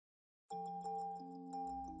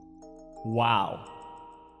Wow.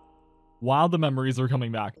 Wow, the memories are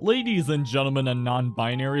coming back. Ladies and gentlemen and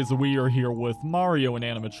non-binaries, we are here with Mario in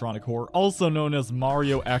animatronic horror, also known as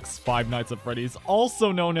Mario X Five Nights at Freddy's,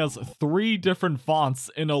 also known as 3 different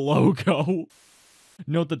fonts in a logo.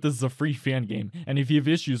 Note that this is a free fan game, and if you have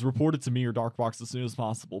issues, report it to me or Darkbox as soon as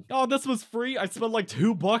possible. Oh, this was free? I spent like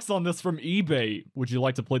 $2 on this from eBay. Would you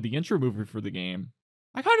like to play the intro movie for the game?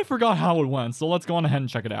 I kind of forgot how it went, so let's go on ahead and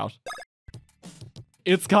check it out.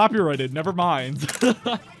 It's copyrighted, never mind.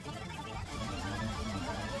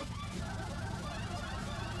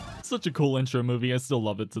 Such a cool intro movie, I still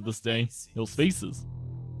love it to this day. Those faces.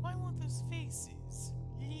 Why won't those faces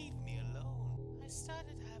leave me alone? I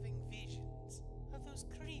started having visions of those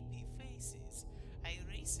creepy faces I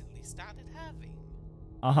recently started having.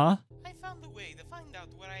 Uh-huh. I found a way to find out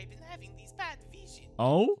where I've been having these bad visions.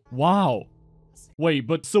 Oh? Wow. Wait,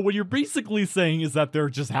 but so what you're basically saying is that there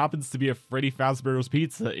just happens to be a Freddy Fazbear's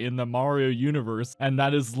Pizza in the Mario universe, and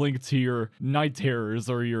that is linked to your night terrors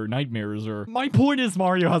or your nightmares, or... My point is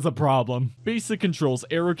Mario has a problem. Basic controls,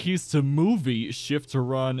 arrow keys to movie, shift to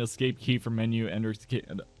run, escape key for menu, enter key...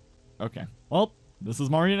 Okay. Well, this is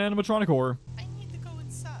Mario in animatronic horror. I need to go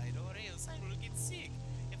inside or else I will get sick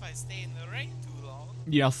if I stay in the rain too long.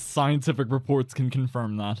 Yes, scientific reports can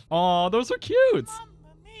confirm that. Aw, those are cute!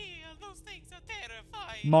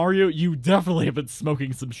 Mario, you definitely have been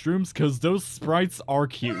smoking some shrooms, because those sprites are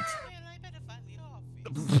cute.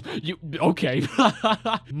 Okay.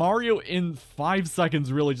 Mario in 5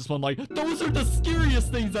 seconds really just went like, those are the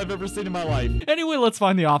scariest things I've ever seen in my life. Anyway, let's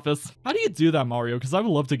find the office. How do you do that, Mario? Because I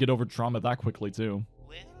would love to get over trauma that quickly, too.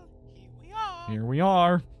 Well, here we are. Here we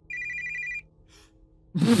are.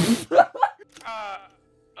 Hello?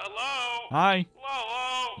 Hi.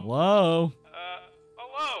 Hello? Hello.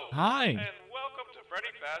 Hello? Hi. And welcome to Freddy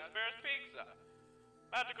Fazbear's Pizza.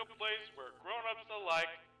 Magical place where grown-ups alike,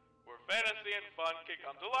 where fantasy and fun can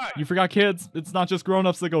come to life. You forgot kids. It's not just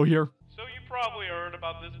grown-ups that go here. So you probably heard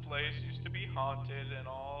about this place used to be haunted and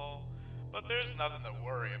all, but there's nothing to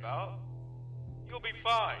worry about. You'll be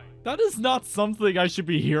fine. That is not something I should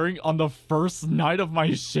be hearing on the first night of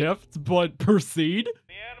my shift, but proceed.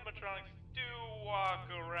 The animatronics do walk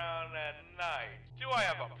around at night. Do I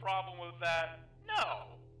have a problem with that? No.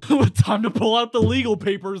 Time to pull out the legal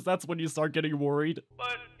papers, that's when you start getting worried.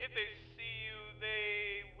 But if they see you,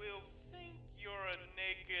 they will think you're a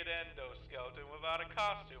naked endoskeleton without a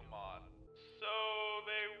costume on. So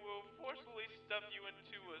they will forcefully stuff you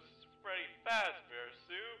into a Freddy Fazbear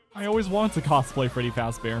suit. I always wanted to cosplay Freddy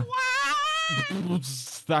Fazbear.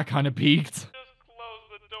 That kind of peaked. Just close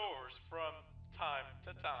the doors from time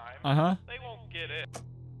to time. Uh-huh. They won't get it.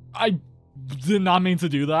 I did not mean to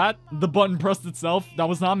do that. The button pressed itself. That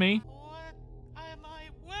was not me. What am I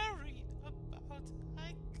worried about?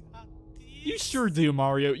 I got these. You sure do,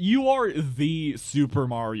 Mario. You are the Super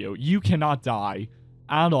Mario. You cannot die.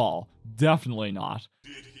 At all. Definitely not.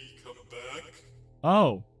 Did he come back?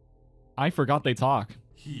 Oh. I forgot they talk.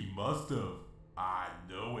 He must have. I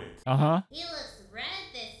know it. Uh-huh. He looks red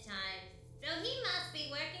this time, so he must be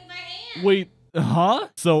working for him. Wait, huh?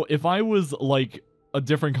 So if I was, like, a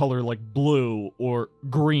different color, like blue or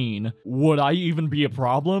green, would I even be a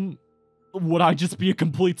problem? Would I just be a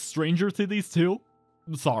complete stranger to these two?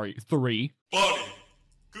 Sorry, 3. Buddy,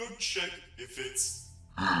 go check if it's...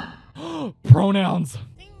 Pronouns.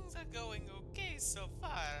 Things are going okay so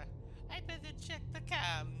far. I better check the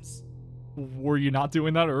cams. Were you not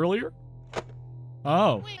doing that earlier?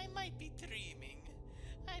 Oh. Wait, I might be dreaming.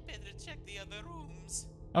 I better check the other rooms.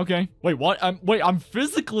 Okay. Wait, what? I'm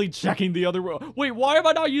physically checking the other room. Wait, why am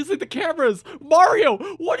I not using the cameras? Mario,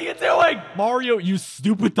 what are you doing? Mario, you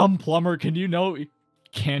stupid dumb plumber. Can you know?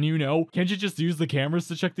 Can't you just use the cameras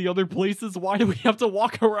to check the other places? Why do we have to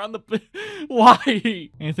walk around the... Why?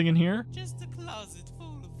 Anything in here? Just a closet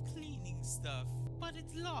full of cleaning stuff, but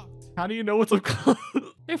it's locked. How do you know it's a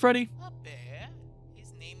Hey, Freddy. A bear?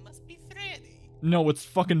 His name must be Freddy. No, it's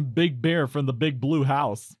fucking Big Bear from the Big Blue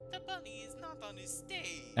House. The bunny is not on his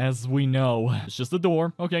stage. As we know. It's just a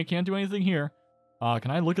door. Okay, can't do anything here.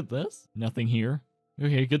 Can I look at this? Nothing here.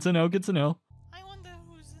 Okay, good to know, good to know. I wonder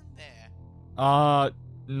who's in there.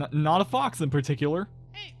 Not a fox in particular.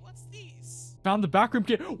 Hey, what's this? Found the backroom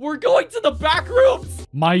key. We're going to the back rooms!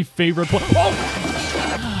 My favorite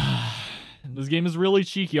Oh! This game is really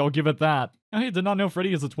cheeky, I'll give it that. I did not know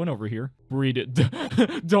Freddy is a twin over here. Read it.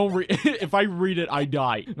 Don't read If I read it, I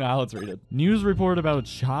die. Now let's read it. News report about a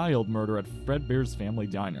child murder at Fredbear's family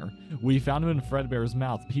diner. We found him in Fredbear's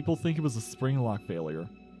mouth. People think it was a spring lock failure.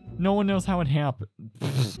 No one knows how it happened.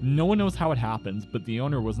 No one knows how it happened, but the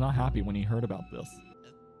owner was not happy when he heard about this.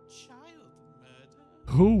 A child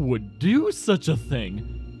murder? Who would do such a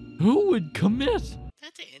thing? Who would commit?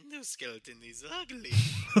 That endoskeleton is ugly.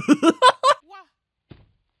 What?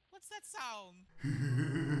 What's that sound?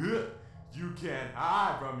 You can't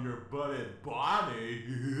hide from your butted Bonnie.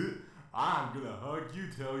 I'm gonna hug you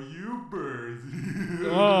till you birth.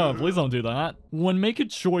 Oh, please don't do that. When make a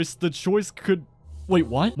choice, the choice could... Wait,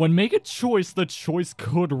 what? When make a choice, the choice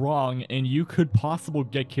could wrong, and you could possibly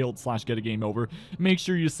get killed / get a game over. Make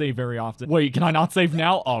sure you save very often. Wait, can I not save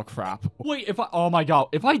now? Oh, crap. Wait, oh my god.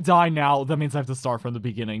 If I die now, that means I have to start from the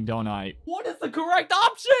beginning, don't I? What is the correct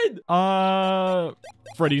option?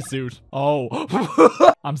 Freddy suit.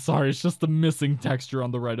 Oh. I'm sorry, it's just the missing texture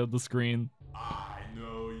on the right of the screen. I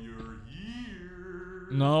know you're here.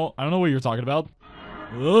 No, I don't know what you're talking about.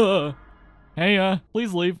 Ugh. Hey,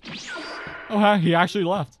 please leave. Oh, he actually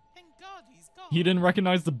left. Thank God he's gone. He didn't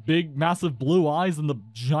recognize the big, massive blue eyes and the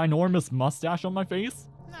ginormous mustache on my face?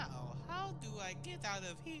 Now, how do I get out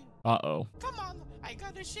of here? Uh-oh. Come on, I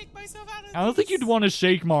gotta shake myself out of this. I don't think you'd want to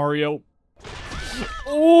shake, Mario.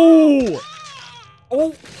 Oh!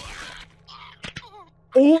 Oh!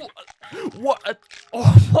 Oh! What?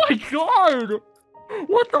 Oh my god!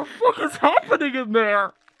 What the fuck is happening in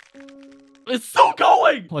there? It's still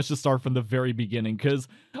going! Let's just start from the very beginning, because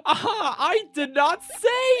I did not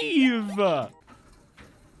save!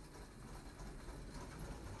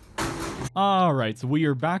 Alright, so we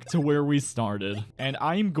are back to where we started. And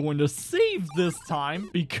I'm going to save this time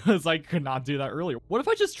because I could not do that earlier. What if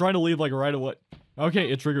I just try to leave like right away?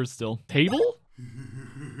 Okay, it triggers still. Table?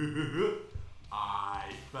 I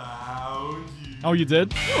found you. Oh, you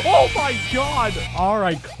did? Oh my god!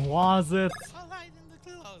 Alright, closet. I'll hide in the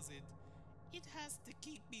closet. It has to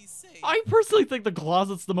keep me safe. I personally think the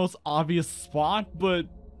closet's the most obvious spot, but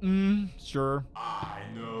sure. I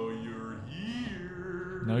know you're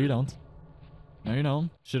here. No, you don't. No, you don't.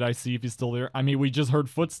 Should I see if he's still there? I mean, we just heard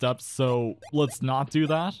footsteps, so let's not do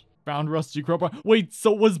that. Found rusty crowbar. Wait,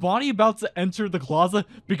 so was Bonnie about to enter the closet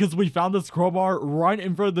because we found this crowbar right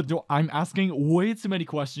in front of the door? I'm asking way too many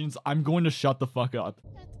questions. I'm going to shut the fuck up.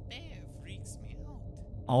 That bear freaks me out.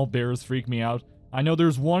 All bears freak me out. I know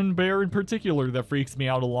there's one bear in particular that freaks me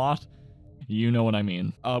out a lot. You know what I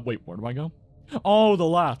mean. Wait, where do I go? Oh, the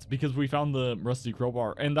left, because we found the rusty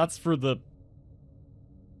crowbar, and that's for the...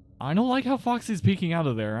 I don't like how Foxy's peeking out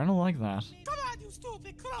of there. I don't like that. Come on, you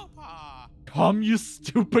stupid crowbar. Come, you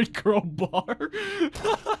stupid crowbar.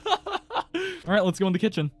 Alright, let's go in the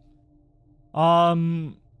kitchen.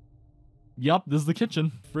 Yep, this is the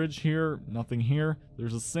kitchen. Fridge here, nothing here.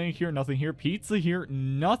 There's a sink here, nothing here. Pizza here,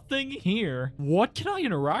 nothing here. What can I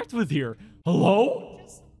interact with here? Hello?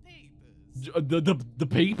 Just some papers. The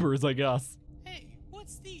papers, I guess. Hey,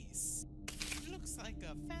 what's this? Looks like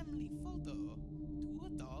a family photo. 2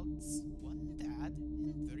 adults, 1 dad,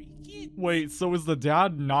 and 3 kids. Wait, so is the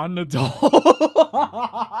dad not an adult?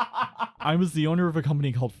 I was the owner of a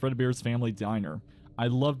company called Fredbear's Family Diner. I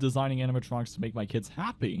love designing animatronics to make my kids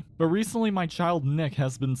happy. But recently my child Nick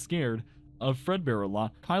has been scared of Fredbear a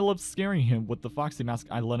lot. I love scaring him with the Foxy mask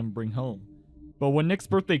I let him bring home. But when Nick's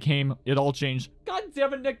birthday came, it all changed. God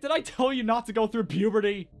damn it, Nick, did I tell you not to go through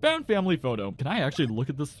puberty? Found family photo. Can I actually look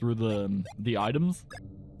at this through the items?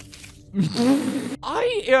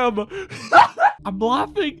 I am... I'm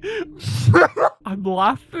laughing. I'm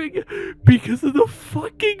laughing because of the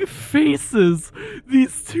fucking faces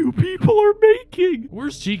these two people are making.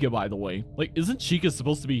 Where's Chica, by the way? Like, isn't Chica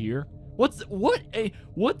supposed to be here?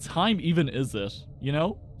 What time even is it? You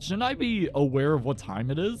know? Shouldn't I be aware of what time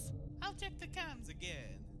it is? I'll check the cams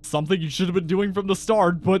again. Something you should have been doing from the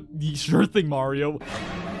start, but sure thing, Mario.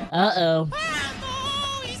 Uh-oh.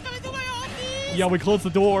 Ah, no! He's coming to my office! Yeah, we closed the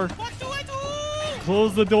door. What do I do?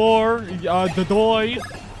 Close the door. The door.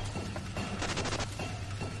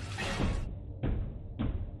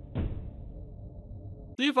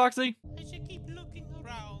 See you, Foxy. I should keep looking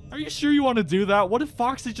around. Are you sure you want to do that? What if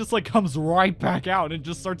Foxy just like comes right back out and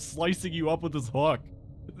just starts slicing you up with his hook?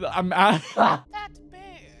 That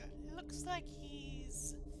bear looks like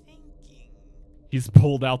he's thinking. He's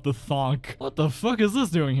pulled out the thonk. What the fuck is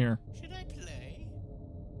this doing here? Should I play?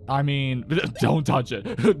 I mean, don't touch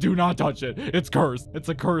it. Do not touch it. It's cursed. It's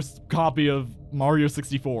a cursed copy of Mario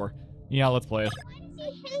 64. Yeah, let's play it. Why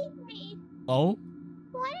does he hate me? Oh?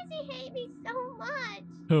 Why does he hate me so much?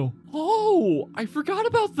 Who? Oh, I forgot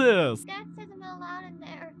about this. Dad says I'm not allowed in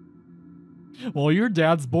there. Well, your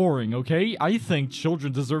dad's boring, okay? I think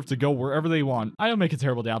children deserve to go wherever they want. I don't make a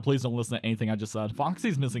terrible dad. Please don't listen to anything I just said.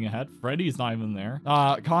 Foxy's missing a head. Freddy's not even there.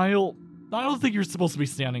 Kyle, I don't think you're supposed to be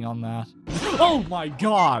standing on that. Oh my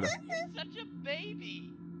god! Such a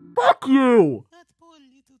baby. Fuck you! That poor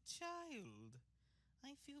little child.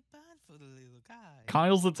 I feel bad for the little guy.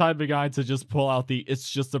 Kyle's the type of guy to just pull out the "it's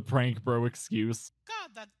just a prank, bro" excuse.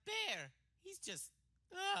 God, that bear. He's just.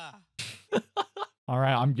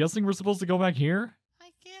 Alright, I'm guessing we're supposed to go back here?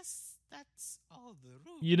 I guess that's all the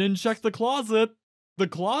rooms. You didn't check the closet. The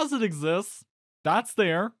closet exists. That's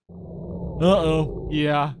there. Uh-oh.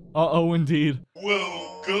 Yeah. Uh-oh, indeed.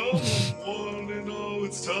 Welcome, one and all.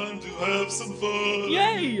 It's time to have some fun.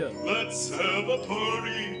 Yay! Let's have a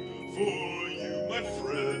party for you, my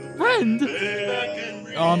friend. Friend? Back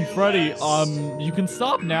and Freddy, relax. you can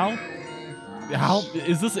stop now. How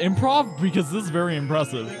is this improv? Because this is very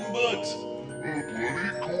impressive. But a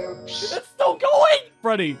bloody corpse. It's still going!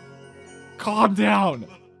 Freddy, calm down.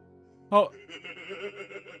 Oh,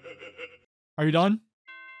 are you done?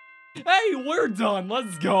 Hey, we're done.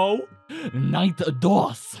 Let's go. Night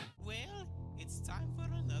dos. Well, it's time for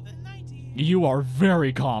another night here. You are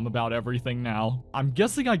very calm about everything now. I'm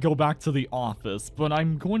guessing I go back to the office, but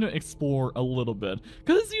I'm going to explore a little bit.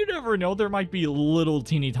 Because you never know, there might be little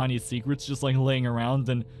teeny tiny secrets just like laying around,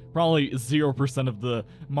 and probably 0% of the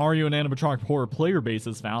Mario and animatronic horror player base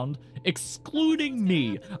is found, excluding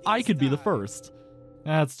me. I could be the first.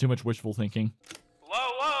 That's too much wishful thinking.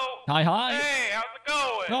 Whoa! Hi, hi. Hey, how's it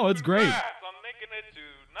going? No, it's great. Congrats on making it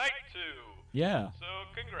to night 2. Yeah. So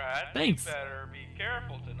congrats. Thanks. You better be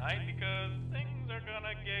careful tonight because things are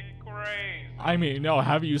gonna get crazy. I mean, no,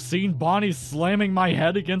 have you seen Bonnie slamming my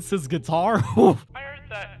head against his guitar? I heard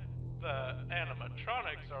that the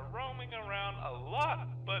animatronics are roaming around a lot,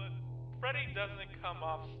 but Freddy doesn't come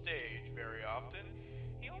off stage very often.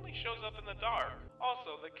 He only shows up in the dark.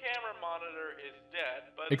 Also, the camera monitor is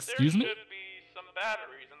dead, but Excuse me? there should be some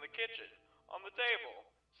batteries in the kitchen on the table.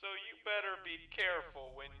 So you better be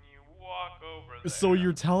careful when you walk over there. So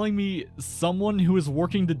you're telling me someone who is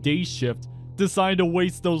working the day shift decided to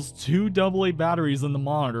waste those 2 AA batteries in the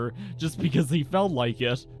monitor just because he felt like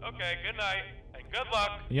it? Okay, good night, and good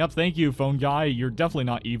luck. Yep, thank you, phone guy. You're definitely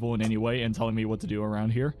not evil in any way and telling me what to do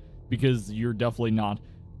around here, because you're definitely not.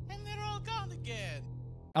 And they're all gone again.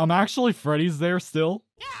 Actually, Freddy's there still.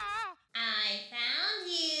 Yeah. I found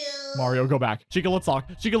you. Mario, go back. Chica, let's talk.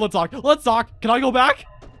 Chica, let's talk. Let's talk. Can I go back?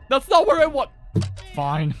 That's not where I want.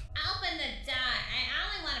 Fine. Open the door.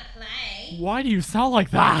 I only want to play. Why do you sound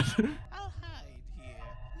like that? I'll hide here.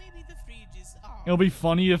 Maybe the fridge is off. It'll be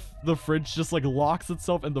funny if the fridge just like locks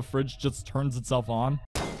itself and the fridge just turns itself on.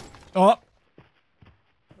 Oh,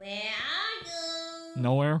 Where are you?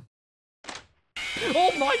 nowhere.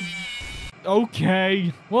 Oh my.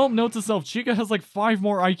 Okay. Well, note to self, Chica has like 5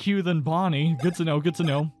 more IQ than Bonnie. Good to know, good to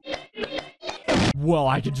know. Well,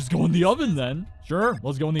 I could just go in the oven then. Sure,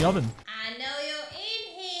 let's go in the oven. I know you're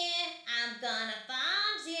in here. I'm gonna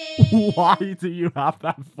find you. Why do you have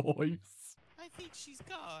that voice? I think she's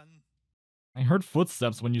gone. I heard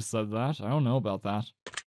footsteps when you said that. I don't know about that.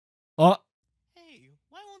 Oh, Hey,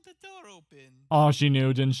 why won't the door open? oh, she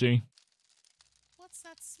knew, didn't she? What's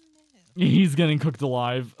that smell? He's getting cooked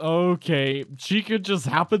alive. Okay, Chica just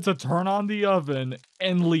happened to turn on the oven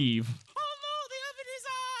and leave. Oh no, the oven is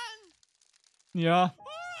on! Yeah.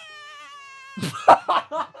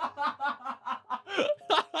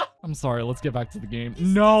 I'm sorry, let's get back to the game.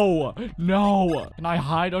 No! No! Can I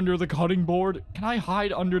hide under the cutting board? Can I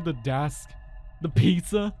hide under the desk? The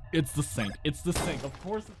pizza? It's the sink. It's the sink. Of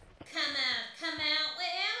course. Come out,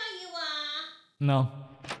 wherever you are. No.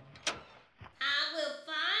 I will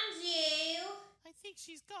find you. I think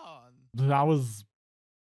she's gone. That was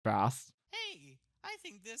fast. Hey, I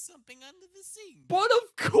think there's something under the sink. But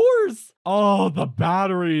of course! Oh, the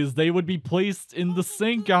batteries. They would be placed in the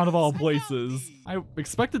sink out of all places. I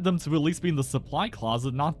expected them to at least be in the supply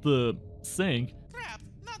closet, not the sink. Crap,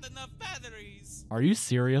 not enough batteries. Are you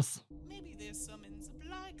serious? Maybe there's some in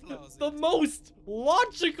supply closet. The most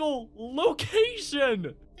logical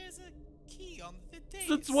location! There's a key on the desk.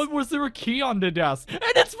 Since when was there a key on the desk? And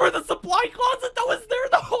it's for the supply closet that was there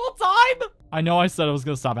the whole time! I know I said I was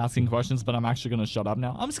gonna stop asking questions, but I'm actually gonna shut up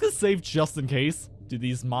now. I'm just gonna save just in case. Do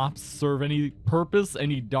these mops serve any purpose,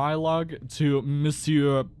 any dialogue to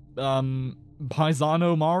Monsieur,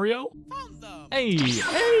 Paisano Mario? Found them.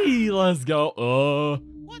 Hey, let's go.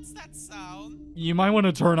 What's that sound? You might want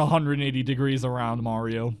to turn 180 degrees around,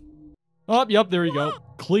 Mario. Oh, yep, there you go.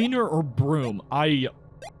 Cleaner or broom? I Hey,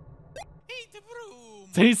 the broom.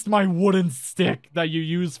 taste my wooden stick that you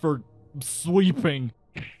use for sweeping.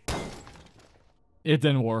 It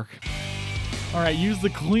didn't work. Alright, use the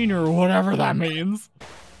cleaner or whatever that means.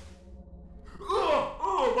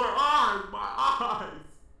 Oh, my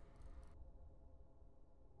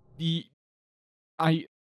eyes!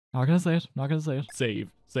 Not gonna say it, not gonna say it.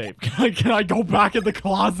 Save. Can I go back in the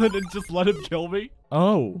closet and just let him kill me?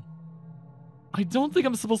 Oh. I don't think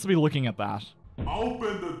I'm supposed to be looking at that.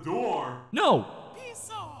 Open the door. No. Peace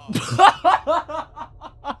off.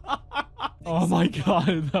 Oh my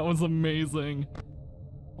god, that was amazing.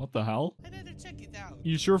 What the hell? I better check it out.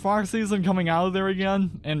 You sure Foxy isn't coming out of there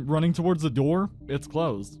again and running towards the door? It's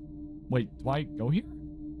closed. Wait, do I go here?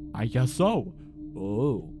 I guess so.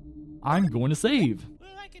 Oh, I'm going to save. Well,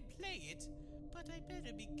 I could play it, but I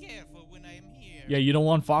better be careful when I am here. Yeah, you don't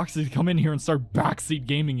want Foxy to come in here and start backseat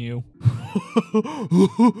gaming you.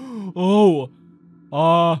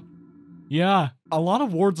 Yeah. A lot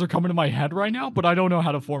of words are coming to my head right now, but I don't know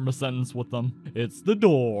how to form a sentence with them. It's the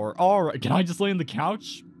door. All right, can I just lay on the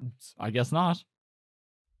couch? I guess not.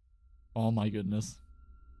 Oh my goodness.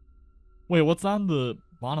 Wait, what's on the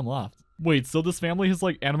bottom left? Wait, so this family has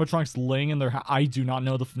like animatronics laying in their I do not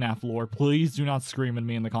know the FNAF lore. Please do not scream at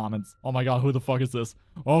me in the comments. Oh my god, who the fuck is this?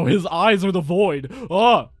 Oh, his eyes are the void.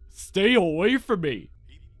 Stay away from me.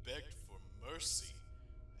 He begged for mercy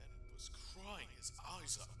and was crying his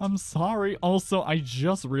eyes out. I'm sorry. Also, I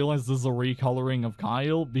just realized this is a recoloring of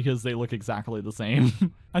Kyle because they look exactly the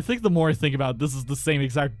same. I think the more I think about it, this is the same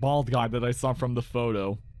exact bald guy that I saw from the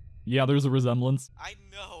photo. Yeah, there's a resemblance. I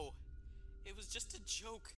know. It was just a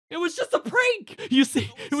joke. It was just a prank! You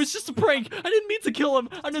see, it was just a prank. I didn't mean to kill him.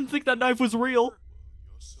 I didn't think that knife was real. Your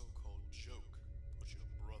so-called joke put your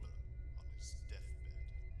brother on his deathbed.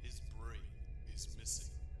 His brain is missing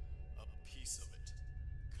a piece of it.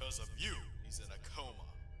 Because of you, he's in a coma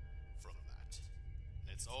from that.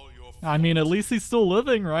 It's all your fault. I mean, at least he's still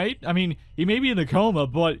living, right? I mean, he may be in a coma,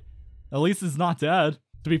 but at least he's not dead.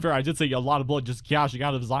 To be fair, I did say a lot of blood just gushing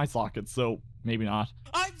out of his eye socket, so maybe not.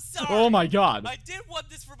 I'm sorry. Oh my god. I did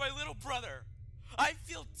want this for my little brother. I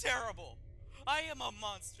feel terrible. I am a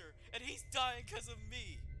monster, and he's dying because of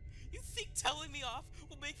me. You think telling me off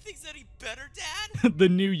will make things any better, Dad? The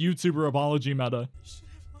new YouTuber apology meta. I should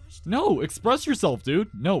have watched No, express yourself,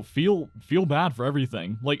 dude. No, feel bad for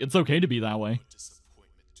everything. Like, it's okay to be that way.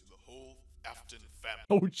 Disappointment to the whole Afton family.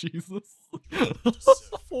 Oh, Jesus.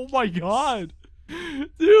 Oh my god.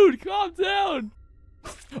 Dude, calm down.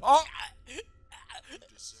 Oh. You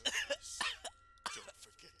deserve this. Don't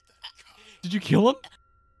forget that, Kyle. Did you kill him?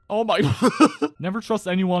 Oh my. Never trust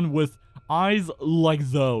anyone with eyes like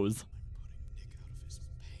those.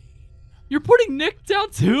 You're putting Nick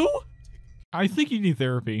down too? I think you need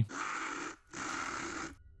therapy.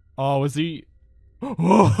 Oh, is he? Be a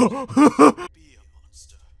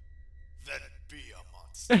monster. Then be a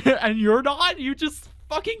monster. And you're not? You just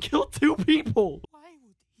fucking killed 2 people. Why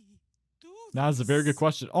would he do That is a very good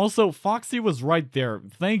question. Also, Foxy was right there.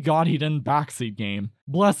 Thank God he didn't backseat game.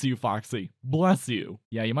 Bless you, Foxy. Bless you.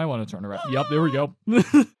 Yeah, you might want to turn around. Yep, there we go. You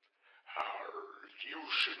shouldn't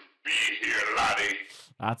be here, laddie.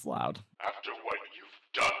 That's loud. After what you've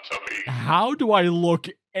done to me. How do I look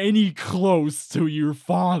any close to your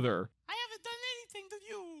father? I haven't done anything to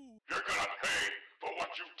you. You're gonna pay for what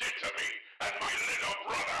you did to me and my little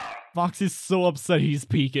brother. Foxy's so upset he's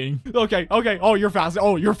peeking. Okay. Oh, you're fast.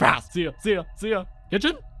 See ya.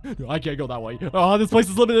 Kitchen? I can't go that way. Oh, this place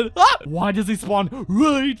is limited. Ah! Why does he spawn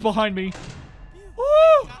right behind me?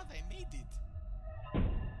 Phew, thank God I made it.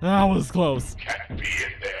 That was close. Can't be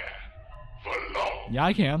in there for long. Yeah,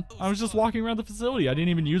 I can. I was just walking around the facility. I didn't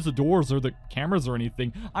even use the doors or the cameras or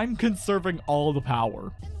anything. I'm conserving all the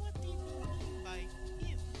power. And what did you mean by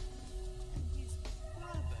him and his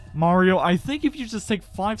brother? Mario, I think if you just take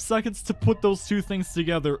 5 seconds to put those 2 things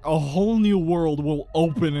together, a whole new world will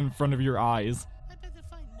open in front of your eyes. I better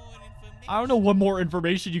find more information. I don't know what more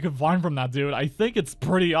information you can find from that dude. I think it's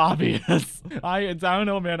pretty obvious. I don't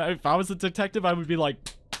know, man. If I was a detective, I would be like,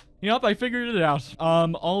 yep, I figured it out.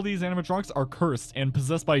 All these animatronics are cursed and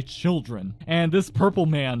possessed by children. And this purple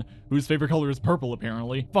man, whose favorite color is purple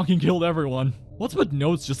apparently, fucking killed everyone. What's with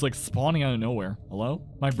notes just like spawning out of nowhere? Hello?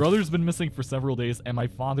 My brother's been missing for several days and my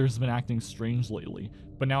father's been acting strange lately.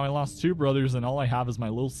 But now I lost 2 brothers and all I have is my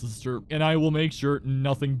little sister, and I will make sure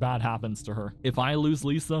nothing bad happens to her. If I lose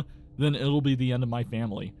Lisa, then it'll be the end of my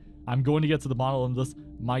family. I'm going to get to the bottom of this.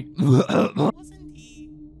 Wasn't he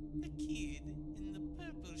the kid in the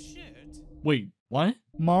purple shirt? Wait, what?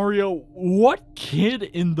 Mario, what kid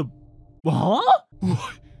in the... Huh?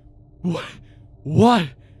 What?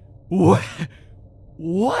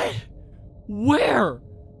 Where?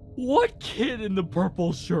 What kid in the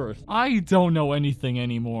purple shirt? I don't know anything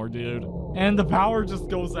anymore, dude. And the power just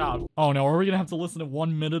goes out. Oh no, are we gonna have to listen to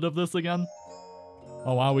 1 minute of this again?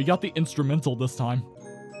 Oh wow, we got the instrumental this time.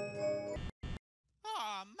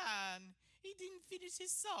 Aw, man. He didn't finish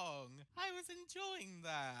his song. I was enjoying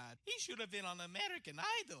that. He should have been on American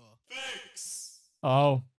Idol. Thanks.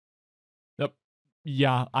 Oh. Yep.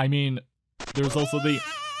 Yeah, I mean, there's also the...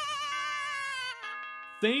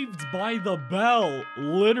 Saved by the bell,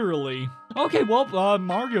 literally. Okay, well,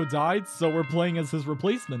 Mario died, so we're playing as his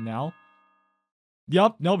replacement now.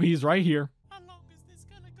 Yup, nope, he's right here. How long is this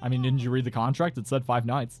gonna go I mean, didn't you on? read the contract? It said 5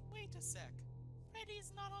 nights. Wait a sec.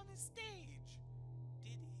 Freddy's not on the stage.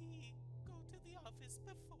 Did he go to the office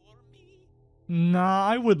before me? Nah,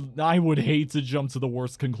 I would hate to jump to the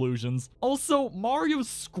worst conclusions. Also, Mario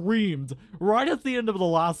screamed right at the end of the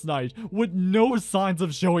last night with no signs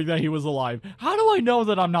of showing that he was alive. How do I know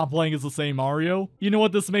that I'm not playing as the same Mario? You know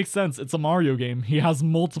what? This makes sense. It's a Mario game. He has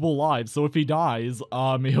multiple lives, so if he dies,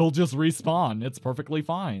 he'll just respawn. It's perfectly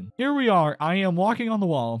fine. Here we are. I am walking on the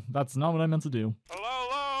wall. That's not what I meant to do.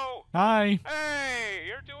 Hello? Hi. Hey,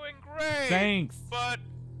 you're doing great. Thanks. But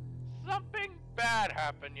something bad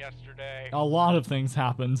happened yesterday. A lot of things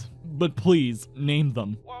happened, but please, name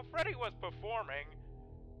them. While Freddy was performing,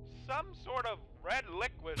 some sort of red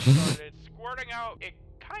liquid started squirting out. It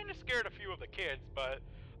kind of scared a few of the kids, but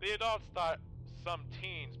the adults thought some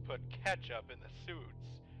teens put ketchup in the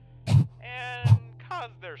suits and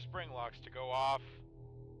caused their spring locks to go off.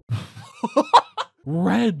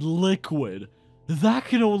 Red liquid. That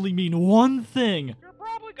can only mean one thing. You're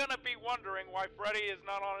probably gonna be wondering why Freddy is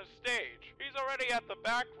not on his stage. He's already at the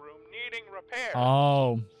back room needing repair.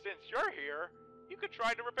 Oh. Since you're here, you could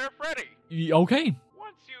try to repair Freddy. Okay.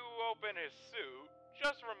 Once you open his suit,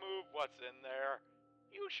 just remove what's in there.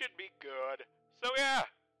 You should be good. So yeah,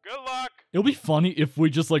 good luck. It'll be funny if we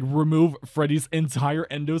just like remove Freddy's entire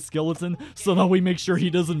endoskeleton so that we make sure he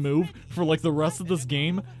doesn't move for like the rest of this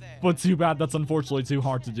game. But too bad, that's unfortunately too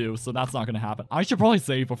hard to do, so that's not gonna happen. I should probably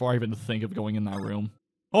save before I even think of going in that room.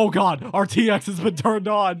 Oh god, our TX has been turned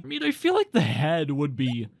on. I mean, I feel like the head would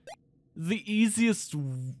be the easiest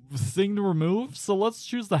thing to remove, so let's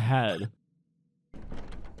choose the head.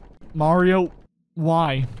 Mario,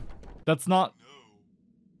 why? That's not...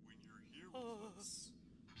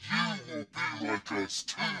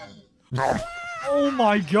 Oh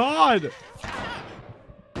my god!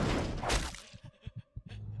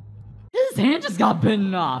 His hand just got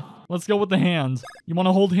bitten off. Let's go with the hand. You want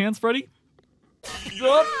to hold hands, Freddy?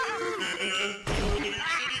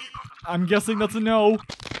 I'm guessing that's a no.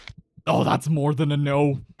 Oh, that's more than a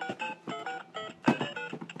no.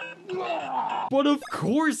 But of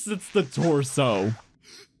course it's the torso.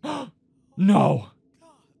 No. God,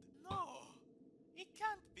 no. It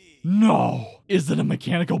can't be. No. Is it a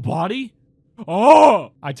mechanical body?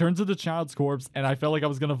 Oh! I turned to the child's corpse and I felt like I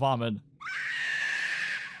was gonna vomit.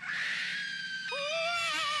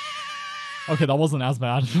 Okay, that wasn't as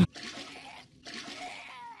bad.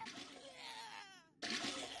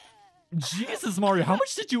 Jesus, Mario, how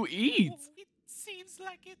much did you eat? It seems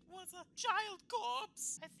like it was a child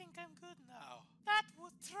corpse. I think I'm good now. That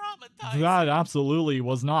was traumatizing. That absolutely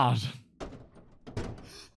was not.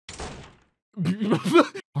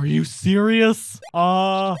 Are you serious?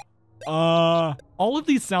 All of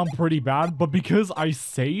these sound pretty bad, but because I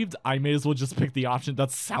saved, I may as well just pick the option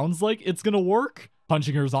that sounds like it's gonna work.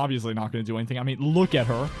 Punching her is obviously not gonna do anything. I mean, look at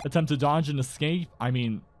her. Attempt to dodge and escape. I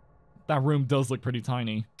mean, that room does look pretty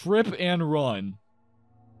tiny. Trip and run.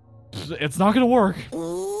 It's not gonna work.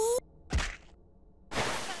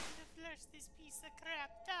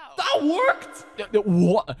 That worked!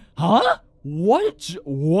 What? Huh?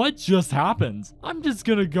 What just happened? I'm just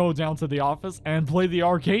gonna go down to the office and play the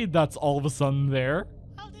arcade that's all of a sudden there.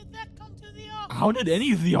 How did that come to the office? How did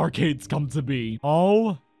any of the arcades come to be?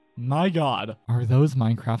 Oh my god. Are those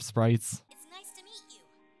Minecraft sprites? It's nice to meet you.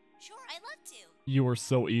 Sure, I'd love to. You are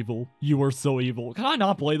so evil. You are so evil. Can I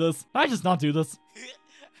not play this? Can I just not do this?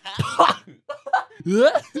 Hey, I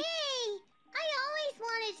always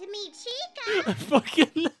wanted to meet Chica.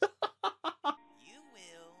 Fucking... You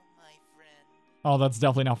will, my friend. Oh, that's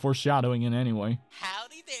definitely not foreshadowing in any way.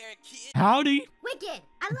 Howdy there, kid. Howdy. Wicked,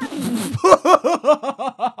 I love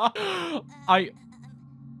you.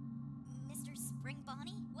 Mr. Spring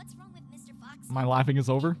Bonnie? What's wrong with Mr. Fox? My laughing is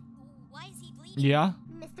over? Why is he bleeding? Yeah?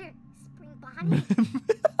 Mr. Spring Bonnie?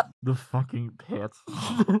 The fucking pits.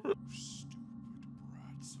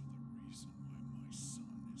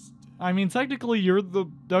 I mean, technically, you're the...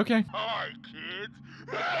 Okay. Hi, kids.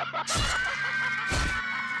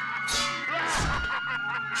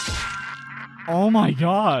 Oh my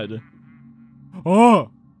god. Oh!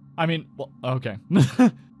 I mean, well, okay. God,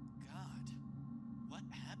 what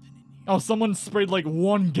happened in here? Oh, someone sprayed like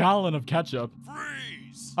 1 gallon of ketchup.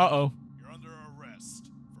 Freeze! Uh-oh. You're under arrest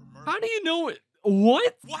for murder. How do you know it?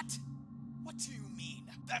 What? What? What do you mean?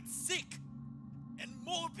 That's sick and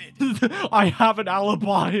morbid. I have an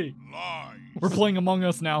alibi. Lies! We're playing Among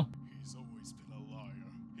Us now. He's always been a liar.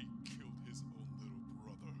 He killed his own little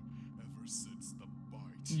brother ever since the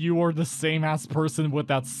bite. you are the same ass person with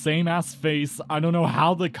that same ass face. I don't know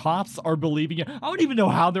how the cops are believing it. I don't even know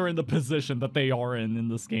how they're in the position that they are in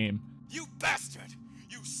this game. You bastard!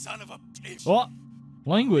 You son of a bitch! What?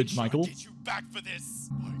 Language, Michael. I'll get you back for this.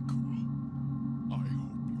 Michael, I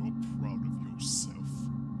hope you're proud of yourself.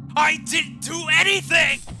 I didn't do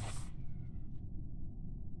anything!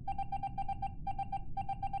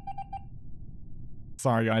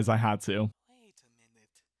 Sorry, guys, I had to. Wait a minute.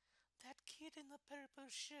 That kid in the purple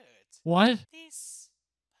shirt. What? This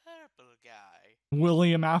purple guy.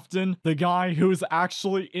 William Afton, the guy who's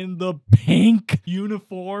actually in the pink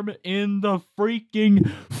uniform in the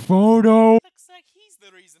freaking photo. Looks like he's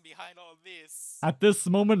the reason behind all this. At this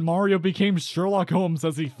moment, Mario became Sherlock Holmes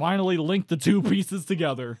as he finally linked the two pieces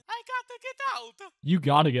together. I gotta get out. You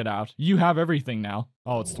gotta get out. You have everything now.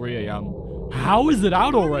 Oh, it's 3 a.m. How is it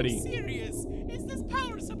out already? Are you serious? Is this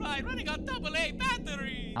power supply running on AA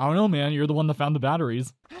battery? I don't know, man. You're the one that found the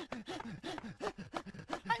batteries. I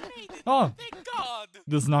made it. Oh. Thank God.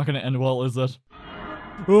 This is not gonna end well, is it?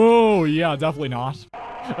 Oh, yeah, definitely not.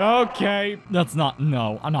 Okay, that's not,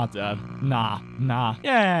 no, I'm not dead. Nah.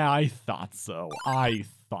 Yeah, I thought so. I've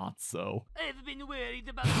been worried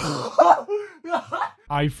about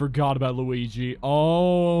I forgot about Luigi.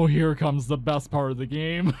 Oh, here comes the best part of the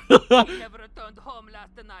game. He never returned home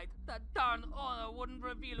last night. That darn owner wouldn't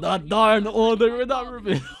reveal That what he darn was owner doing would not about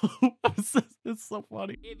reveal. it. It's so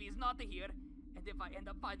funny. If he's not here, and if I end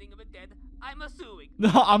up finding him dead, I'm suing.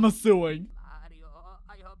 I'm assuming. Mario,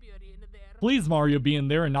 I hope you're in there. Please, Mario, be in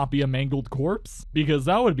there and not be a mangled corpse. Because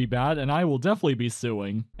that would be bad, and I will definitely be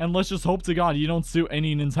suing. And let's just hope to God you don't sue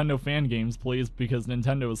any Nintendo fan games, please, because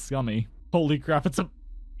Nintendo is scummy. Holy crap, it's a...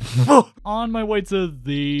 On my way to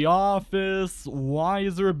the office. Why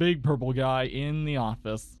is there a big purple guy in the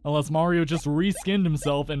office? Unless Mario just reskinned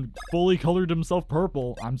himself and fully colored himself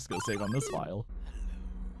purple. I'm just gonna save on this file.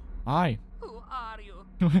 Hi. Who are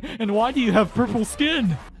you? And why do you have purple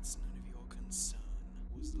skin? That's none of your concern.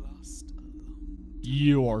 Was lost alone.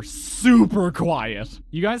 You are super quiet.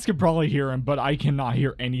 You guys can probably hear him, but I cannot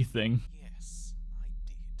hear anything. Yes, I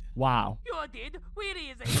did. Wow. You did? Where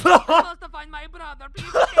is he? I must find my brother.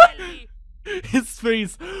 Please tell me. His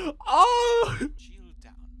face. Oh! Chill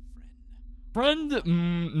down, friend.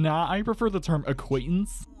 Friend? Nah, I prefer the term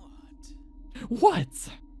acquaintance. What? What?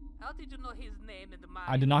 How did you know his name and mine?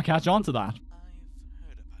 I did not catch on to that. I've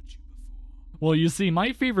heard about you before. Well, you see,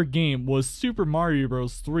 my favorite game was Super Mario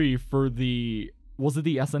Bros. 3 for the... Was it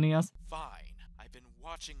the SNES? Fine. I've been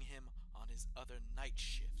watching him on his other night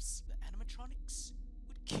shifts. The animatronics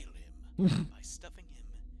would kill him by stuffing him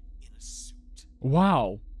in a suit.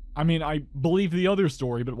 Wow. I mean, I believe the other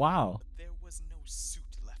story, but wow. But there was no suit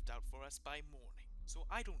left out for us by morning, so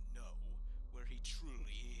I don't know where he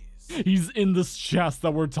truly is. He's in this chest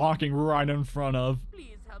that we're talking right in front of.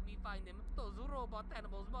 Please help me find him. Those robot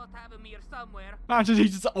animals must have him here somewhere. Imagine he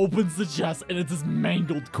just opens the chest and it's his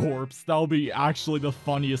mangled corpse. That'll be actually the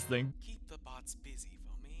funniest thing. Keep the bots busy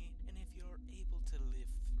for me, and if you're able to live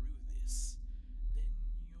through this, then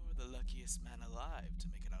you're the luckiest man alive to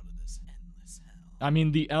make it out of this endless hell. I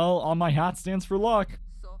mean, the L on my hat stands for luck.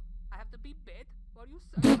 So, I have to be bit while you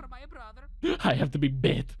search for my brother. I have to be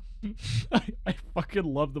bit. I fucking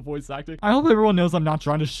love the voice acting. I hope everyone knows I'm not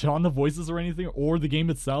trying to shit on the voices or anything or the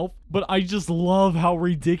game itself, but I just love how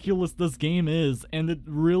ridiculous this game is, and it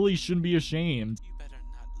really shouldn't be ashamed. You better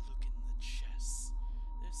not look in the chest.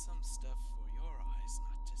 There's some stuff for your eyes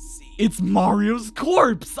not to see. It's Mario's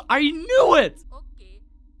corpse! I knew it! Okay.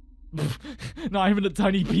 Not even a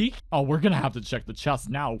tiny peek? Oh, we're gonna have to check the chest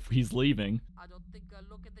now if he's leaving. I don't think a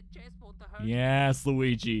look at the chest won't hurt. Yes,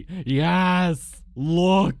 Luigi. Yes!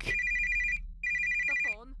 Look! The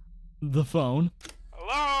phone. The phone.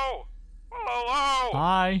 Hello? Hello?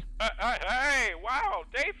 Hi. Hey, wow,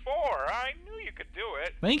 day 4. I knew you could do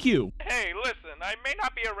it. Thank you. Hey, listen, I may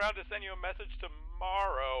not be around to send you a message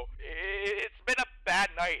tomorrow. It's been a bad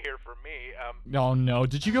night here for me. Oh no,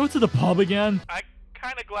 did you go to the pub again? I'm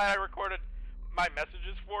kind of glad I recorded my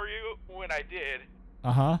messages for you when I did.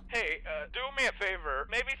 Uh-huh. Hey, do me a favor.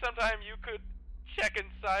 Maybe sometime you could check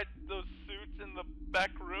inside those suits in the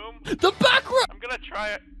back room. The back room! I'm gonna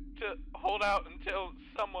try to hold out until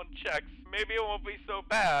someone checks. Maybe it won't be so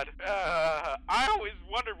bad. I always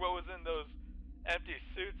wondered what was in those empty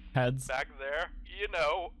suits Heads. back there. You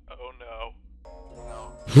know. Oh no.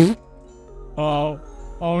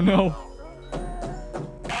 Oh no.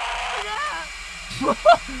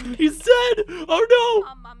 He's dead! Oh no!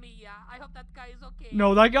 Mamma mia. I hope that guy is okay.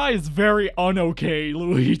 No, that guy is very un-okay,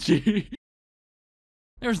 Luigi.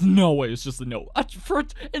 There's no way it's just a note.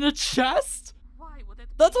 In a chest? Why would it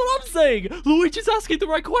That's what I'm saying! Luigi's asking the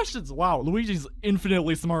right questions! Wow, Luigi's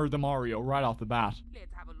infinitely smarter than Mario right off the bat.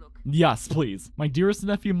 Let's have a look. Yes, please. My dearest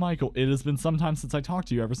nephew Michael, it has been some time since I talked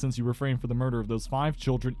to you ever since you refrained from the murder of those 5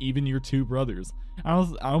 children, even your 2 brothers. I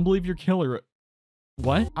don't believe you're killer.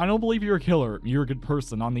 What? I don't believe you're a killer. You're a good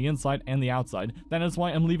person on the inside and the outside. That is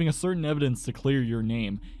why I'm leaving a certain evidence to clear your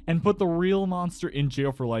name and put the real monster in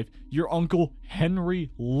jail for life, your uncle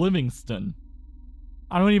Henry Livingston.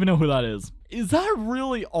 I don't even know who that is. Is that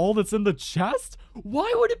really all that's in the chest?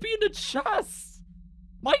 Why would it be in the chest?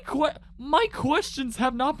 My questions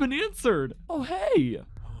have not been answered. Oh, hey.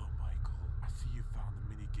 Hello, Michael. I see you found the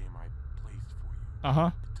minigame I placed for you.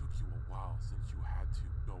 Uh-huh. It took you a while since you had to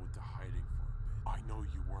go into hiding for a bit. I know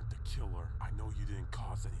you weren't the killer. I know you didn't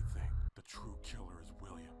cause anything. The true killer is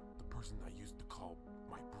William, the person I used to call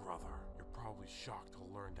my brother. You're probably shocked to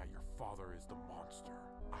learn that your father is the monster.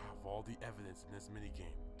 I have all the evidence in this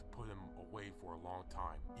minigame to put him away for a long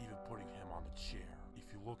time, even putting him on the chair. If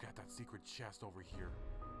you look at that secret chest over here,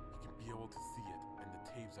 you can be able to see it, and the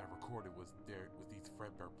tapes I recorded was there with these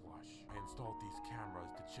Fredbear plush. I installed these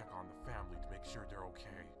cameras to check on the family to make sure they're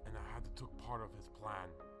okay, and I had to took part of his plan,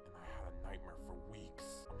 and I had a nightmare for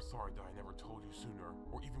weeks. I'm sorry that I never told you sooner,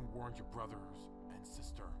 or even warned your brothers and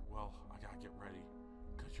sister. Well, I gotta get ready,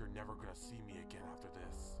 because you're never gonna see me again after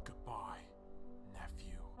this. Goodbye,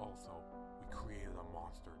 nephew. Also, we created a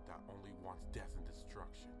monster that only wants death and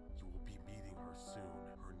destruction. You will be meeting her soon.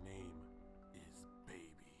 Her name is Baby.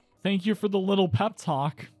 Thank you for the little pep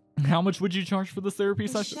talk. How much would you charge for this therapy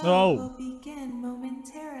The session? show Oh. will begin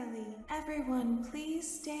momentarily. Everyone,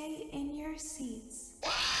 please stay in your seats.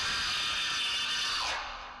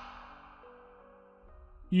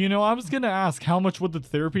 You know, I was gonna ask how much would the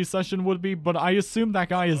therapy session would be, but I assume that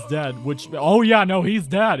guy is dead, which... Oh yeah, no, he's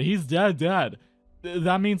dead. He's dead.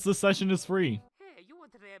 That means the session is free. Hey, you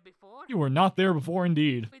weren't there before? You were not there before,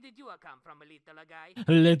 indeed. Where did you come from, little guy?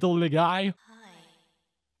 Little guy.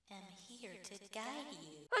 I am here to guide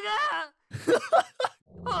you. Ah!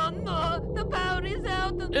 Oh no, the power is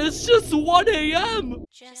out. It's just 1 a.m.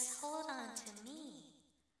 Just hold on to me.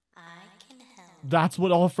 I can help. That's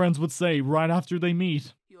what all friends would say right after they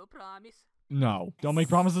meet. You promise? No, don't make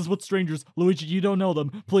promises with strangers. Luigi, you don't know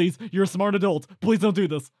them. Please, you're a smart adult. Please don't do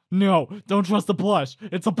this. No, don't trust the plush.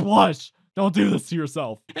 It's a plush. Don't do this to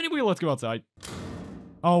yourself. Anyway, let's go outside.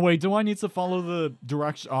 Oh, wait, do I need to follow the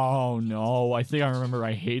direction? Oh, no, I think I remember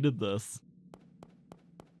I hated this.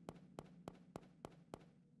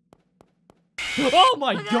 Oh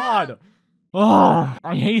my god! Oh,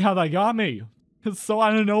 I hate how that got me. It's so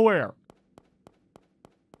out of nowhere.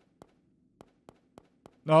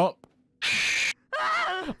 No.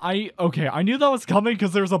 Okay, I knew that was coming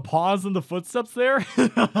because there's a pause in the footsteps there.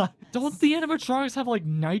 Don't the animatronics have like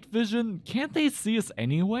night vision? Can't they see us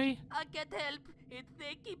anyway? I can't help it.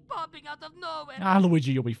 They keep popping out of nowhere. Ah,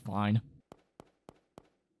 Luigi, you'll be fine.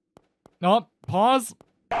 No, pause.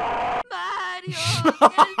 Mario, help me,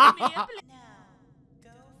 please. Now,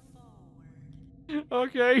 go forward.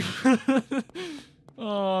 Okay.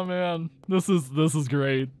 Oh man, this is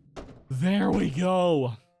great. There we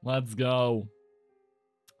go. Let's go.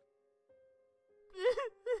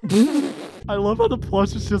 I love how the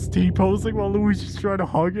plush is just T-posing while Luigi's trying to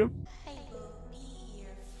hug him. I will be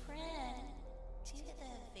your friend to the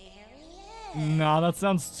very end. Nah, that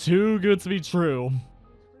sounds too good to be true.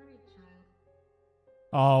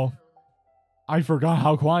 Oh. I forgot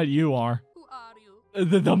how quiet you are. Who are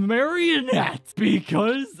you? The marionette!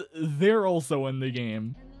 Because they're also in the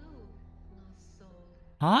game.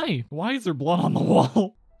 Hi, why is there blood on the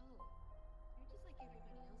wall?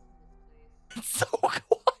 It's so quiet.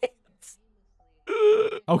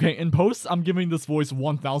 Okay, in post, I'm giving this voice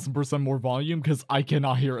 1000% more volume because I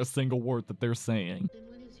cannot hear a single word that they're saying. Then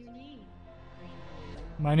what is your name?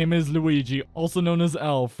 My name is Luigi, also known as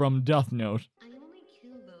L from Death Note. I only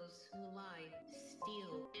kill those who lie,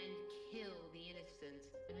 steal, and kill the innocent,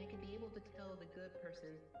 and I can be able to tell the good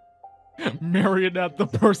person. Marionette, the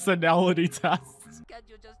personality test. Can't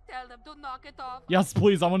you just tell them to knock it off? Yes,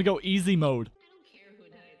 please, I want to go easy mode. I don't care who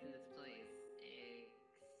dies in this place,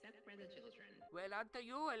 except for the children. Well, unto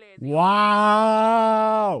you, lady.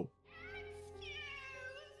 Wow!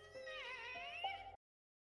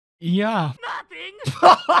 Yeah. Nothing!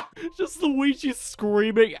 Just Luigi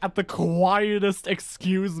screaming at the quietest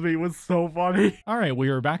excuse me was so funny. Alright, we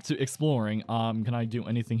are back to exploring. Can I do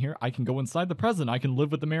anything here? I can go inside the present. I can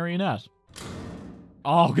live with the marionette.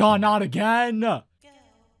 Oh god, not again! Go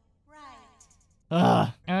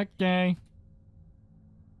right. Okay.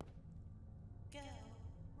 Go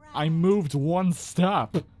right. I moved one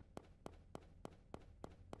step.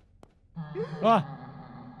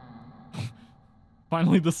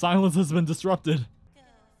 Finally, the silence has been disrupted.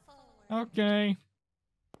 Go forward. Okay.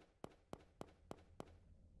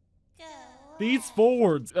 Go These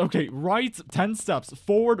forwards. Okay, right 10 steps.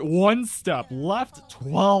 Forward 1 step. Left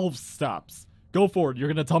 12 steps. Go forward. You're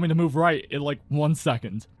gonna tell me to move right in like 1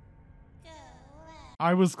 second. Go left.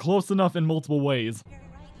 I was close enough in multiple ways. You're right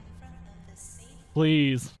in front of the safe.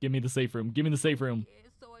 Please, give me the safe room. Give me the safe room.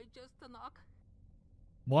 So I just knock.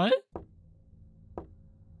 What?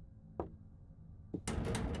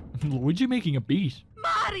 Luigi making a beat.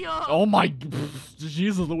 Mario! Oh my...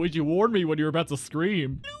 Jesus, Luigi warned me when you were about to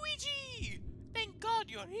scream. Luigi! Thank God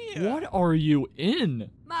you're here! What are you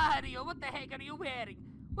in? Mario, what the heck are you wearing?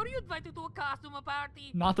 Were you invited to a costume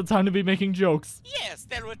party? Not the time to be making jokes. Yes,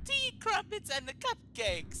 there were tea, crumpets, and the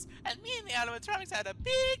cupcakes. And me and the animatronics had a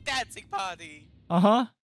big dancing party. Uh-huh.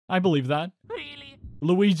 I believe that. Really?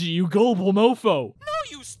 Luigi, you gullible mofo. No,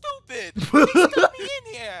 you stupid! Please let me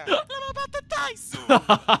in here! I'm about to die soon!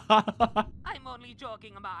 I'm only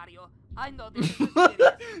joking, Mario. I know this is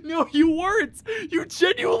serious. No, you weren't. You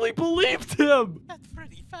genuinely believed him. That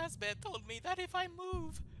Freddy Fazbear told me that if I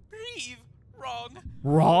move, breathe,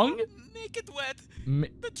 Wrong? make it wet,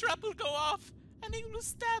 the trap will go off, and he will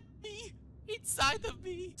stab me inside of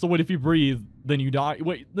me. So wait, if you breathe, then you die.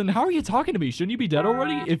 Wait, then how are you talking to me? Shouldn't you be dead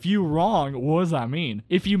already? If you wrong, what does that mean?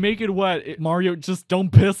 If you make it wet, Mario, just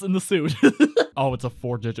don't piss in the suit. Oh, it's a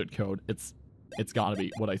 4-digit code. It's gotta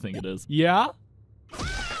be what I think it is. Yeah?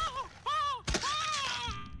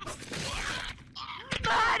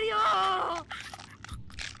 Mario!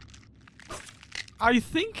 I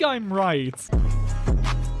think I'm right.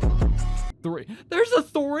 3. There's a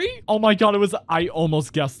 3? Oh my god, I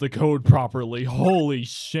almost guessed the code properly. Holy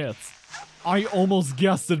shit. I almost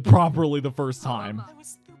guessed it properly the first time. That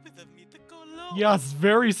was stupid of me to go alone. Yes,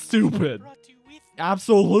 very stupid. Brought you with me.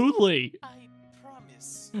 Absolutely. I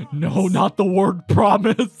promise. No, not the word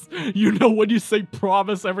promise. You know when you say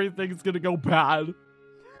promise, everything's gonna go bad.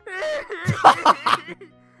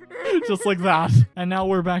 Just like that. And now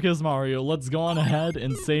we're back as Mario. Let's go on ahead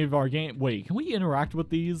and save our game. Wait, can we interact with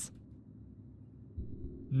these?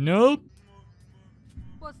 Nope.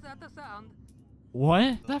 What's that the sound? What?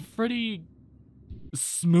 Is that Freddy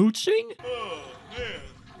smooching? Oh, man.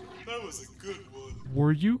 That was a good one.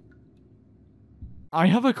 Were you? I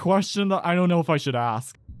have a question that I don't know if I should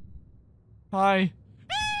ask. Hi.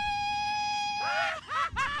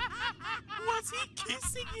 Was he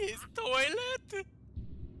kissing his toilet?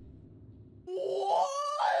 What?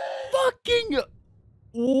 Fucking...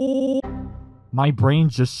 Oh. My brain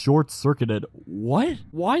just short-circuited. What?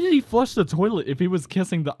 Why did he flush the toilet if he was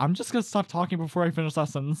kissing the... I'm just gonna stop talking before I finish that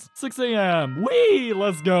sentence. 6 a.m. Whee!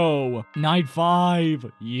 Let's go. Night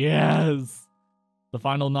 5. Yes. The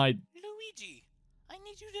final night. Luigi, I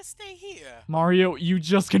need you to stay here. Mario, you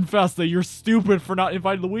just confessed that you're stupid for not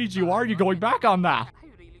inviting Luigi. Why are you going back on that? I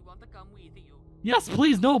really want to come with you. Yes,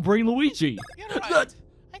 please, no, bring Luigi. You're right.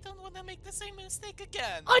 I don't want to make the same mistake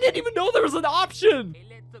again. I didn't even know there was an option. Hey,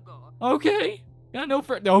 let's go. Okay. Yeah, no,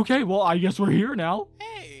 okay, well, I guess we're here now.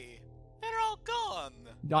 Hey, they're all gone.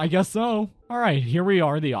 I guess so. All right, here we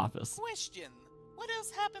are, the office. Question, what else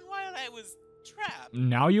happened while I was trapped?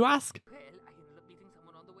 Now you ask? Well, I ended up meeting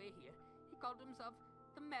someone on the way here. He called himself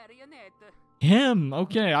the Marionette. Him.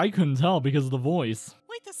 Okay, I couldn't tell because of the voice.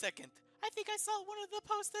 Wait a second. I think I saw one of the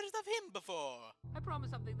posters of him before. I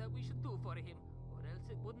promised something that we should do for him, or else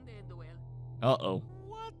it wouldn't end well. Uh-oh.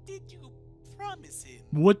 What did you promise him?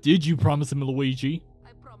 What did you promise him, Luigi?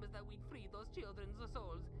 I promised that we'd free those children's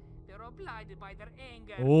souls. They're all blinded by their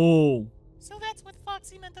anger. Oh. So that's what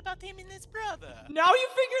Foxy meant about him and his brother. Now you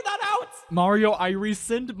figured that out? Mario, I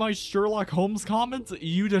rescind my Sherlock Holmes comment.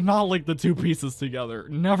 You did not link the two pieces together.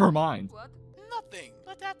 Never mind. What? Nothing.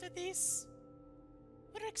 But after this,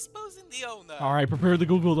 we're exposing the owner. All right, prepare the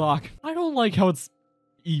Google Doc. I don't like how it's...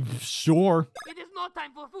 Sure. It is no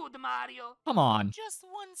time for food, Mario. Come on. Just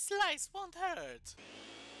one slice won't hurt.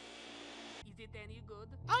 Is it any good?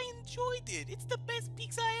 I enjoyed it. It's the best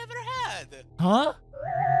pizza I ever had. Huh?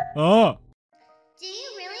 Oh. Do you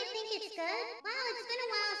really think it's good? Wow, it's been a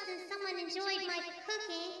while since someone enjoyed my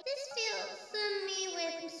cooking. This fills me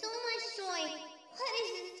with so much joy. What is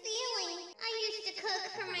this feeling? I used to cook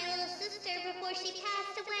for my little sister before she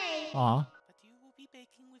passed away. Aw. But you will be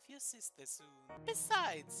baking with your sister soon.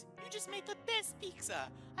 Besides, you just made the best pizza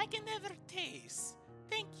I can ever taste.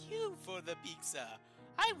 Thank you for the pizza.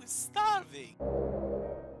 I was starving.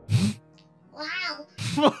 Wow.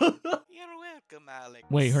 You're welcome, Alex.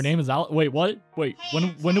 Wait, her name is Alex. Wait, what? Wait,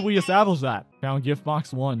 when did we establish that? Found gift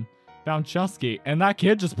box 1. Found Chesky. And that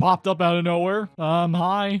kid just popped up out of nowhere.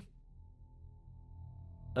 Hi.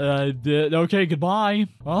 Okay, goodbye.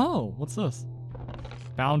 Oh, what's this?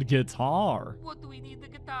 Found guitar. What do we need the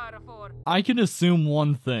guitar for? I can assume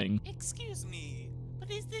one thing. Excuse me,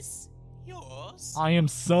 but is this yours? I am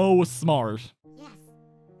so smart. Yes.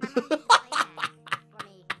 My mom used to play that for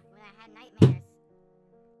me when I had nightmares.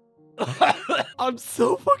 I'm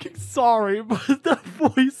so fucking sorry, but that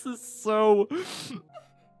voice is so... I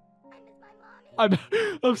miss my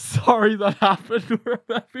mommy. I'm sorry that happened. We're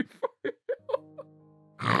happy for you.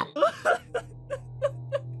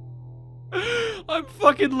 I'm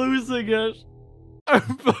fucking losing it. I'm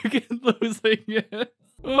fucking losing it.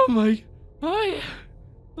 Oh my... Bye.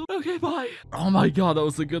 Okay, bye. Oh my god, that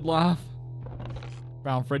was a good laugh.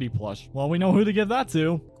 Found Freddy plush. Well, we know who to give that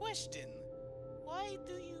to. Question. Why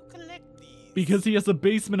do you collect these? Because he has a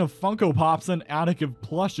basement of Funko Pops and attic of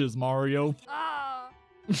plushes, Mario. Ah!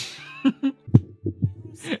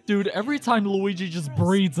 Dude, every time Luigi just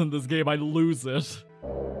breathes in this game, I lose it.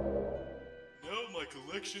 Now my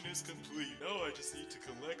collection is complete. Now I just need to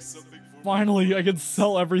collect something for Finally, I can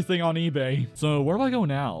sell everything on eBay. So, where do I go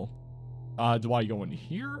now? Do I go in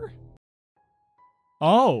here?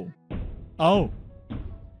 Oh. Oh.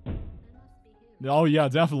 Oh, yeah,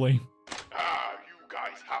 definitely. Ah, you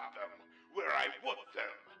guys have them where I want them.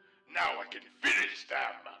 Now I can finish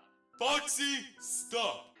them. Foxy,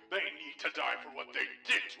 stop! They need to die for what they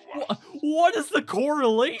did to us. What is the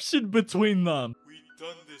correlation between them? We've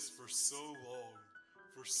done this for so long,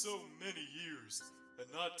 for so many years,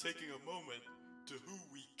 and not taking a moment to who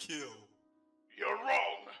we kill. You're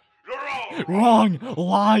wrong. You're all Wrong.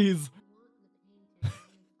 Lies. I want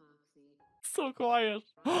the pain to end, Foxy. So quiet.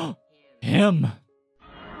 Him.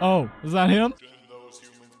 Oh, is that him? Can those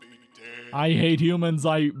humans be dead? I hate humans.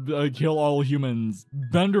 I kill all humans.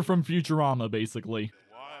 Bender from Futurama, basically.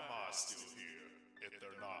 Why am I still here if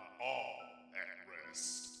they're not all at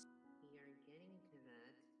rest? We are getting to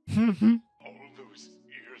that. All those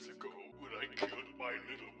years ago, when I killed my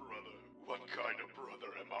little brother, what kind of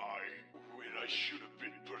brother am I? When I should have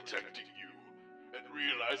been protecting you and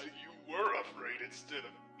realizing you were afraid instead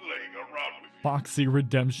of laying around with you. Foxy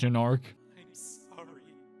redemption arc. I'm sorry.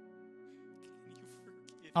 Can you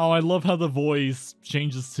forgive Oh, I love how the voice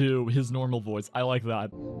changes to his normal voice. I like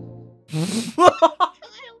that.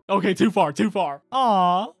 Okay, too far, too far.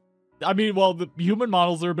 Aw. I mean, well, the human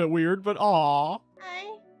models are a bit weird, but aw.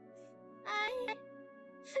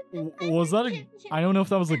 Was that a... I don't know if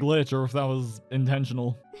that was a glitch or if that was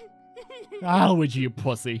intentional. Ah, Luigi, you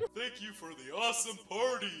pussy. Thank you for the awesome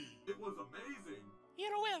party! It was amazing.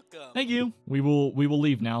 You're welcome. Thank you. We will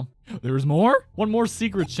leave now. There's more? One more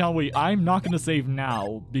secret, shall we? I'm not gonna save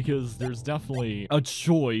now because there's definitely a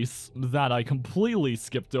choice that I completely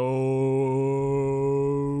skipped over.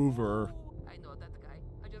 I know that guy.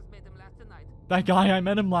 I just met him last night. That guy, I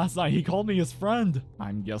met him last night. He called me his friend.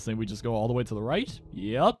 I'm guessing we just go all the way to the right?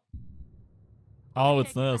 Yep. Oh,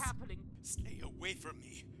 it's What the heck is this. happening? Stay away from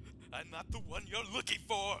me. I'm not the one you're looking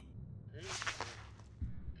for.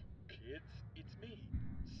 Kids, it's me,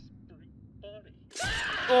 Spring Bonnie.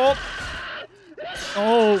 Oh.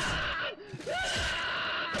 Oh.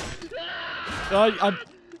 Well, I'm...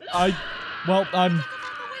 Way in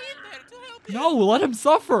there to help you. No, let him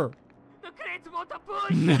suffer. The crates want to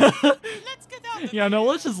push! Let's get out of Yeah, no,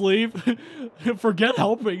 let's just leave. Forget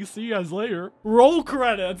helping. See you guys later. Roll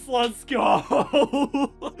credits. Let's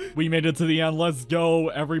go. We made it to the end. Let's go,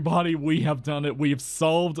 everybody. We have done it. We have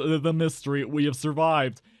solved the mystery. We have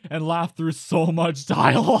survived and laughed through so much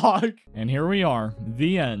dialogue. And here we are.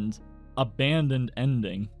 The end. Abandoned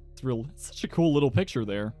ending. It's real. It's such a cool little picture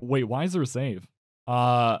there. Wait, why is there a save?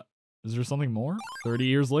 Is there something more? 30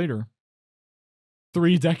 years later.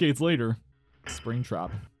 3 decades later.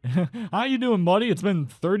 Springtrap. How you doing, buddy? It's been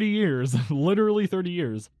 30 years. Literally 30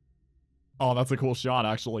 years. Oh, that's a cool shot,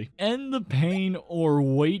 actually. End the pain or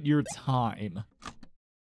wait your time.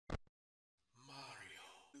 Mario,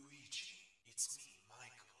 Luigi, it's me,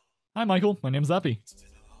 Michael. Hi, Michael. My name's Eppy. It's been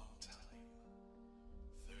a long time.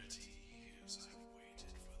 30 years I've waited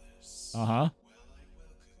for this. Uh-huh. Well, I welcome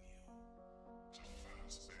you. To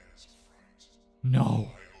Fazbear's Fright. No. I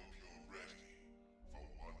hope you're ready for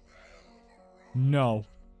one hell of a ride. No.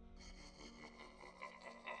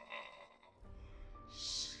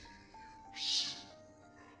 See you soon.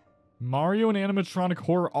 Mario and Animatronic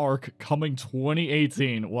Horror Arc coming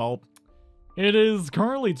 2018. Well, it is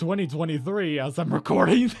currently 2023 as I'm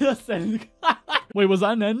recording this. And wait, was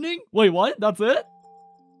that an ending? Wait, what? That's it?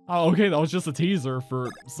 Oh, okay, that was just a teaser for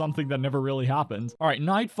something that never really happened. All right,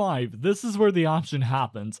 night 5. This is where the option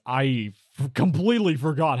happens. I completely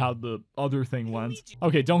forgot how the other thing went.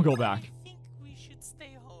 Okay, don't go back. I think we should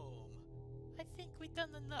stay home. I think we've done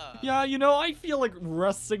enough. Yeah, you know, I feel like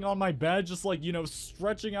resting on my bed, just like, you know,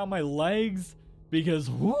 stretching out my legs,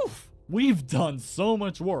 because, woof, we've done so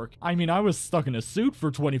much work. I mean, I was stuck in a suit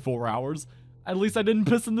for 24 hours. At least I didn't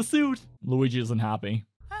piss in the suit. Luigi isn't happy.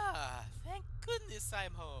 Ah, thank goodness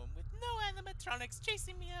I'm home with no animatronics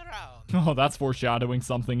chasing me around. Oh, that's foreshadowing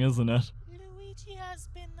something, isn't it? Luigi has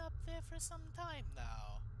been up there for some time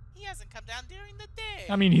now. He hasn't come down during the day.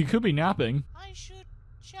 I mean, he could be napping. I should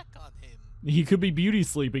check on him. He could be beauty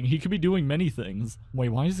sleeping. He could be doing many things. Wait,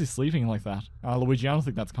 why is he sleeping like that? Luigi, I don't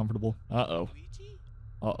think that's comfortable. Uh-oh. Luigi?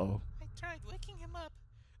 Uh-oh. I tried waking him up,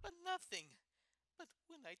 but nothing. But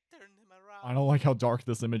when I turned him around... I don't like how dark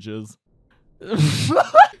this image is.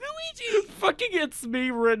 Luigi! Fucking it's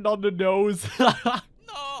me written on the nose.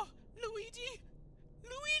 No! Luigi!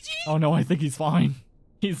 Luigi! Oh no, I think he's fine.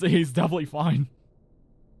 He's definitely fine.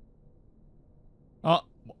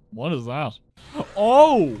 What is that?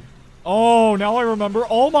 Oh! Oh, now I remember.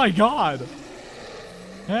 Oh my god!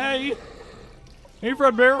 Hey! Hey,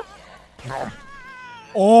 Fredbear!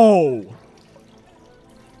 Oh!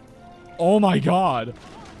 Oh my god!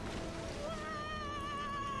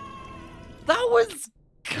 That was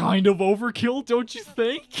kind of overkill, don't you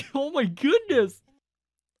think? Oh my goodness!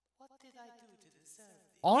 What did I do to deserve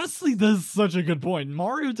this? Honestly, this is such a good point.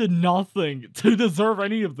 Mario did nothing to deserve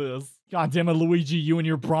any of this. God damn it, Luigi, you and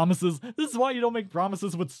your promises. This is why you don't make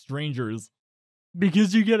promises with strangers.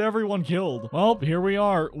 Because you get everyone killed. Well, here we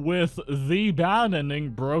are with the bad ending,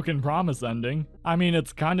 broken promise ending. I mean,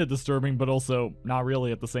 it's kind of disturbing, but also not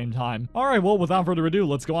really at the same time. Alright, well, without further ado,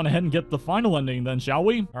 let's go on ahead and get the final ending then, shall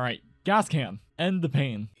we? Alright, gas can. End the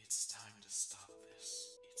pain. It's time to stop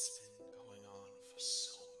this. It's been going on for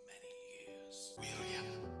so many years. William,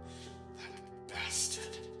 that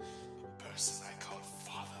bastard, the person I called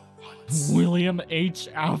father once. William H.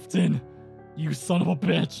 Afton. You son of a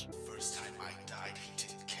bitch. First time I died, he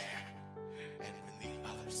didn't care. And when the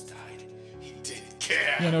others died, he didn't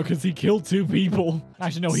care. Yeah, no, because he killed 2 people.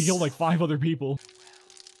 Actually, no, he killed like 5 other people.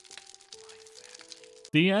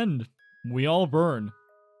 The end. We all burn.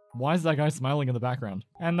 Why is that guy smiling in the background?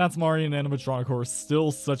 And that's Mario and Animatronic Horror.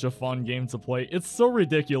 Still such a fun game to play. It's so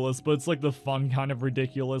ridiculous, but it's like the fun kind of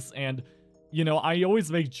ridiculous. And, you know, I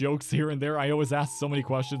always make jokes here and there. I always ask so many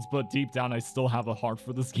questions, but deep down I still have a heart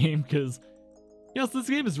for this game because, yes, this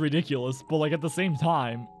game is ridiculous, but like at the same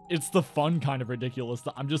time, it's the fun kind of ridiculous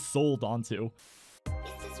that I'm just sold onto.